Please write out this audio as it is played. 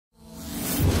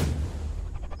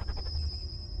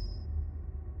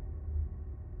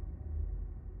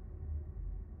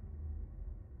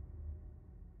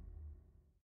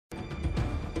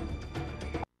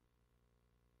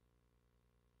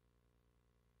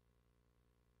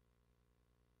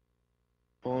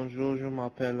Bonjour, je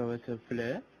m'appelle s'il vous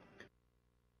plaît.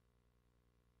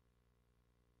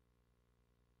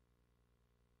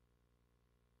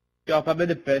 You're probably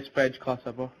the best French class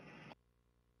ever.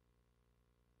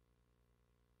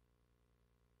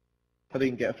 I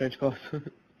didn't get a French class.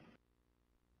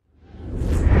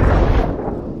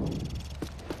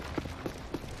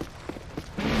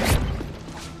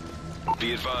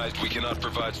 Be advised, we cannot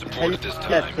provide support at this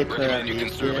time. Recommend you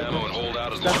conserve ammo and hold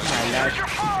out as long as you can. Here's your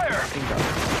fire!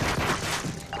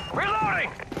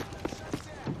 Reloading!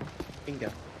 Bingo.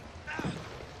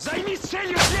 Займись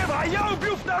целью слева, а я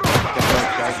убью второго!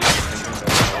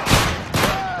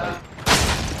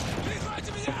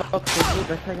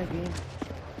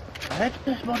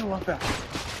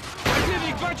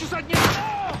 Противник 2 часа дня!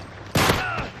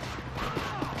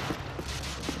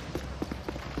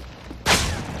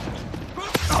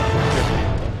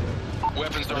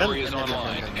 Weapons armory is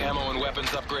online. Ammo and weapons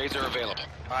upgrades are available.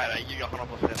 Alright, you got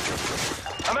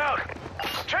 100%. I'm out!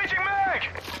 Changing mag!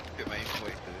 Good main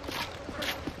way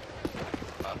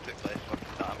to take less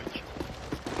fucking damage.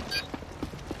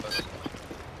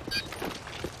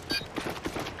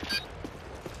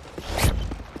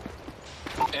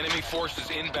 Enemy forces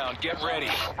inbound. Get ready.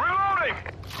 Reloading!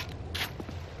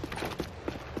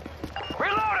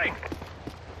 Reloading!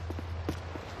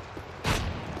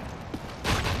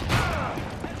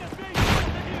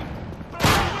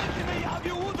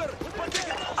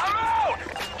 I'm out!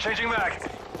 Changing mag.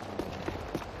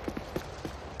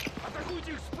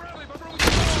 Атакуйте их справа и попробуйте.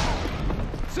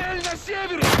 Цель на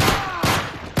севере!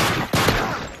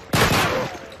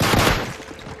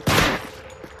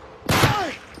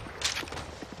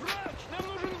 Врач! Нам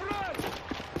нужен врач!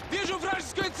 Вижу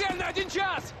вражескую цель на 1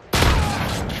 час!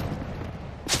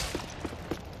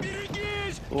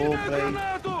 Берегись! Кидай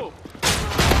гранату!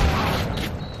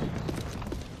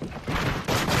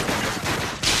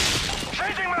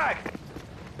 Changing mag!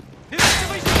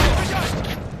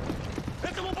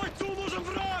 Этому бойцу нужен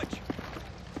врач!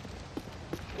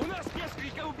 У нас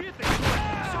несколько убитых!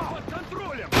 Все под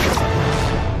контролем!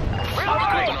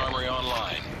 Equipment armory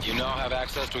online. You now have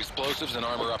access to explosives and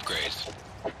armor upgrades.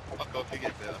 Fuck off, you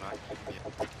get better now.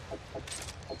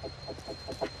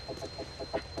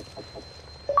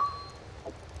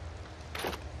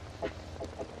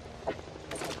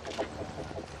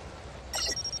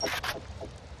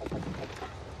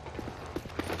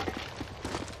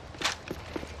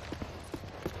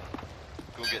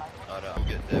 I'll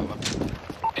get there one.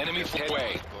 Enemy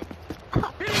headway.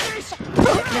 Берегись!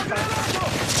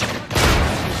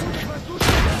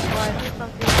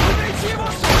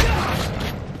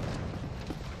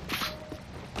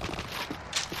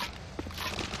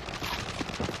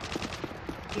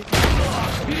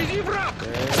 Впереди враг!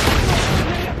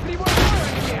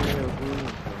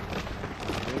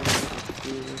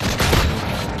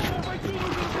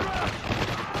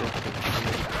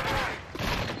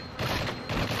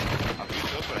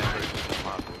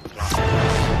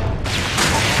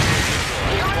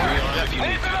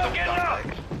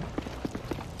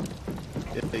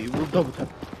 Yeah, you will double tap.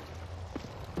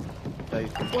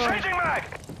 Changing mag!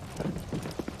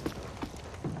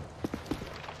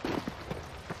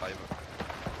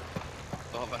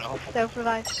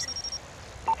 Self-revive.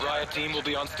 Riot team will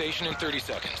be on station in 30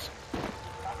 seconds.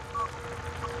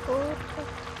 Oh.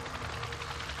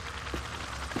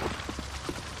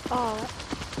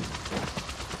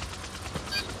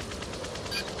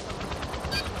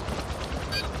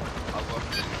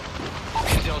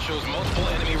 Intel shows multiple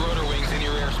enemy rotor wings in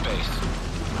your airspace.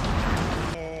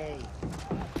 Hey,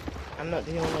 I'm not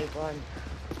the only one.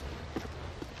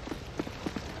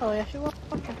 Oh, yes, you are.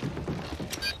 Okay.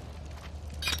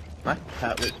 My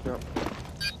cat wakes me up.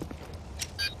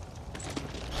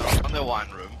 On the wine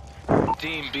room.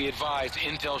 Team, be advised,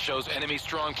 Intel shows enemy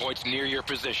strong points near your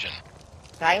position.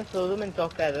 Try and throw them and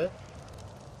talk together.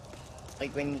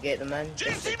 Like when you get them in.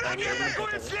 Через себя не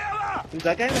атакует слева! Dude,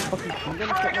 that guy in the fucking kingdom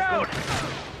shot my gun.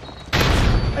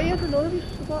 Oh, you have another piece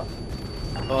of that?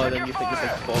 Oh, then you think it's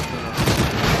like boxing.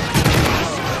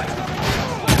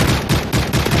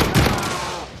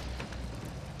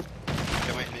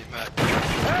 Come on, need Matt.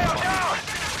 Hey, I'm down!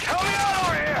 Help me out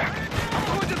over here!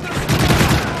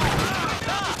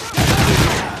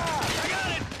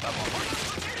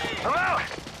 I'm out!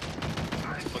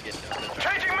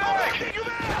 Changing mag!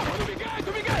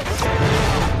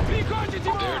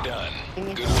 They're done. You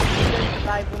need Good to work.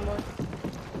 survive one more.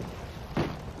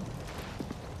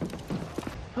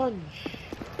 Punch.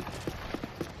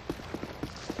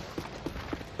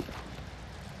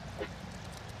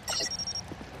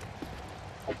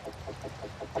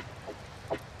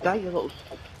 Die, you little...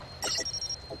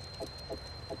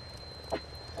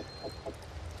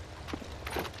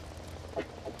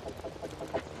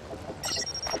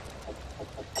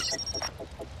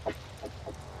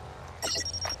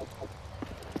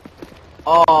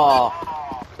 Oh.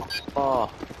 Oh.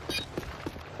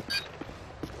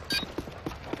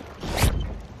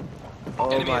 Oh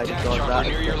Enemy my attack god, chopper that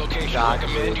near your location. that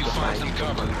Recommend you is find some amazing.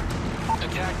 cover.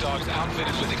 Attack dogs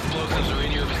outfitted with explosives are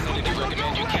in your vicinity.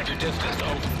 Recommend you keep your distance.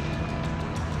 Over.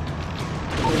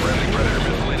 Friendly Predator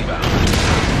missile inbound.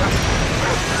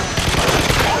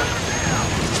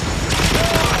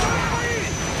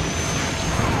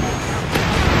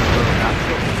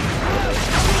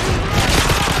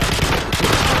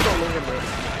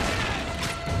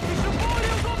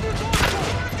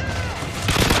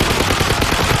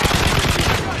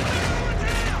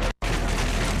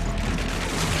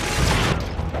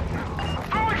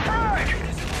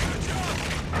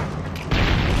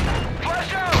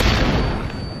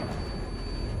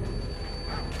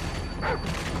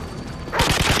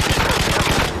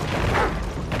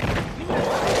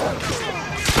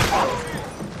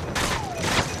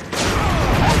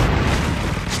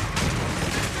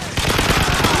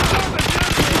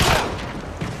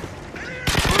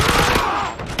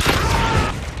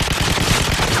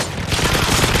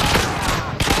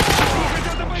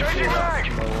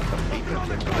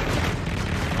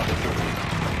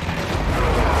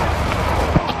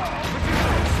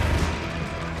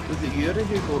 Was it Yuri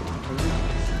who got confused?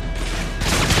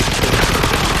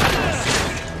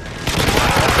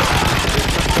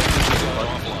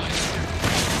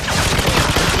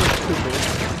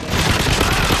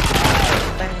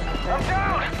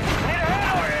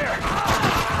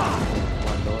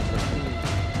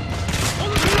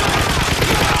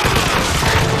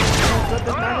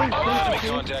 All enemy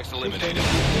contacts eliminated.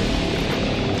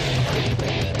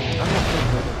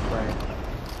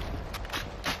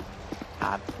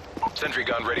 Sentry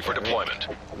gun ready for deployment.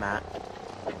 Matt.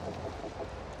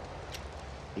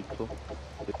 Equal.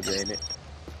 Good in it.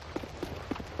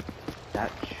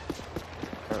 Dutch.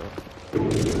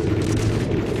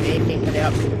 Hey, pick it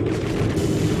up.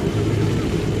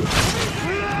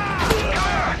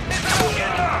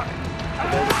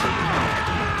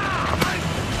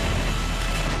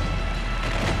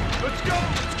 Let's go!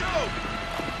 Let's go!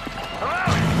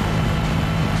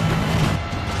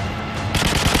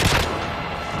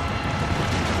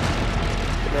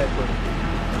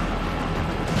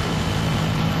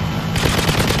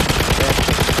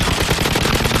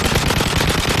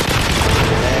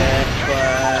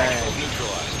 Hostiles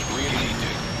neutralized. Really do.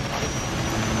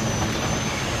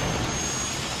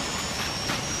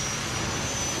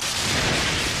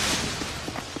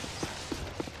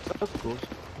 Of course.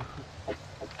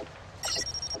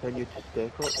 Can you just stay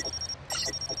put?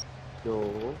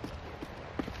 No.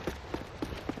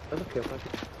 That's okay, man.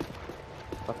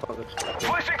 I thought it's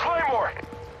Placing Claymore!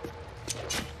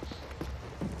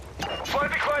 Find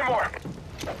the Claymore!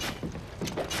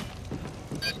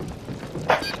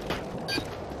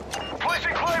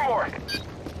 Placing Claymore!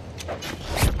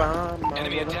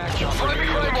 Enemy attack chopper near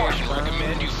your location.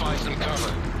 Recommend you find some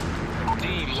cover.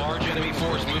 Team, large enemy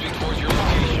force moving towards your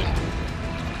location.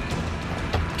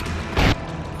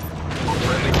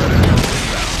 Friendly Predator missile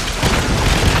inbound.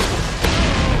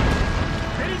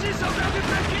 Впереди солдаты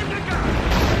противника!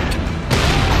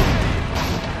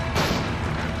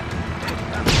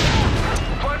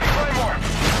 Find the Claymore!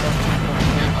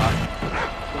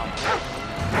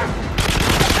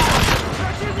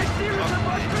 Противник движется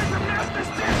по открытым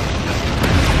местности!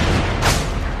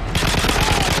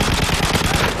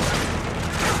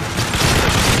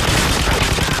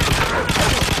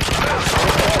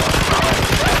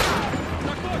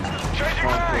 Changing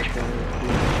mag!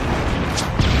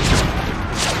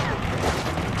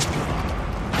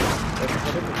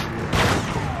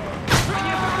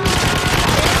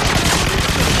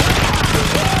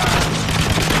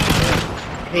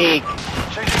 Pig.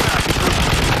 Changing mag!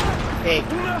 Pig.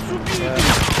 Нас убили!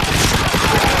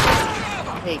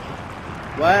 Pig.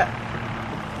 What?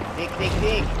 Pig, pig,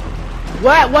 pig.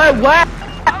 What?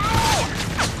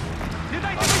 Не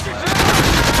дайте выйти!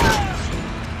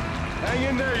 Hang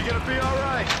in there, you're gonna be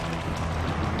alright!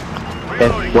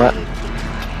 Reloading! What?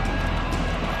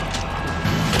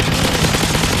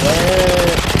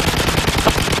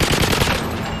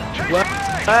 Changing What?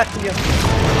 mag!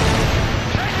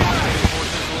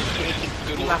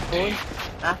 My phone.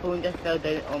 My phone just fell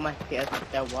down on my stairs and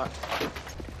still works.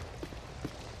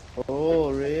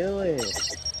 Oh, really?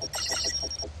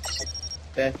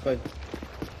 That's good.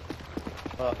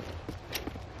 Oh.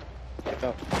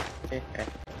 Stop.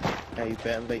 Now you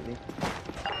better invite me.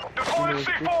 Deploying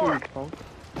C4! Punk.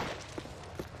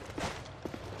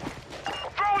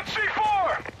 Throwing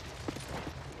C4!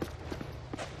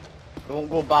 Don't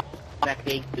go Barcelona,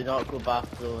 Craig. Do not go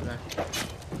Barcelona.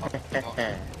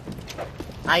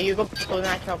 you go pull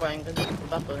that chopper and go pull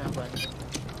that one.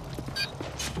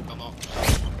 Come on.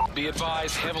 Be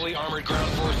advised, heavily armored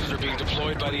ground forces are being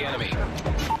deployed by the enemy.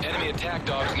 Enemy attack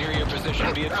dogs near your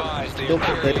position. Be advised, they are Don't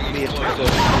put carrying me at the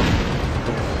explosives.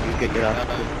 You get your ass.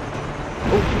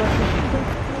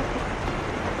 Oh,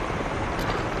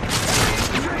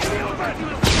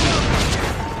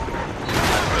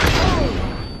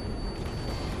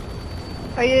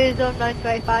 Are you zone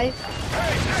 925?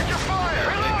 Hey, check your fire!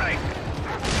 Reloading!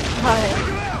 Alright.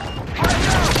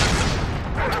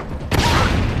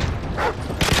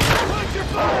 Watch your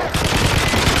fire!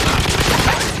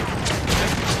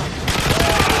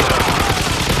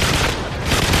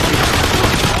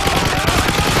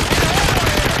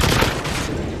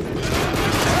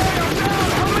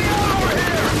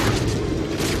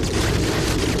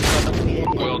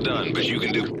 Well done, but you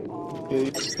can do...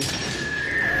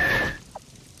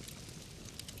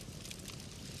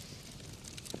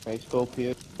 Right, scope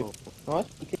here. Nice,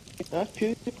 nice,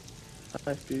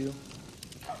 nice,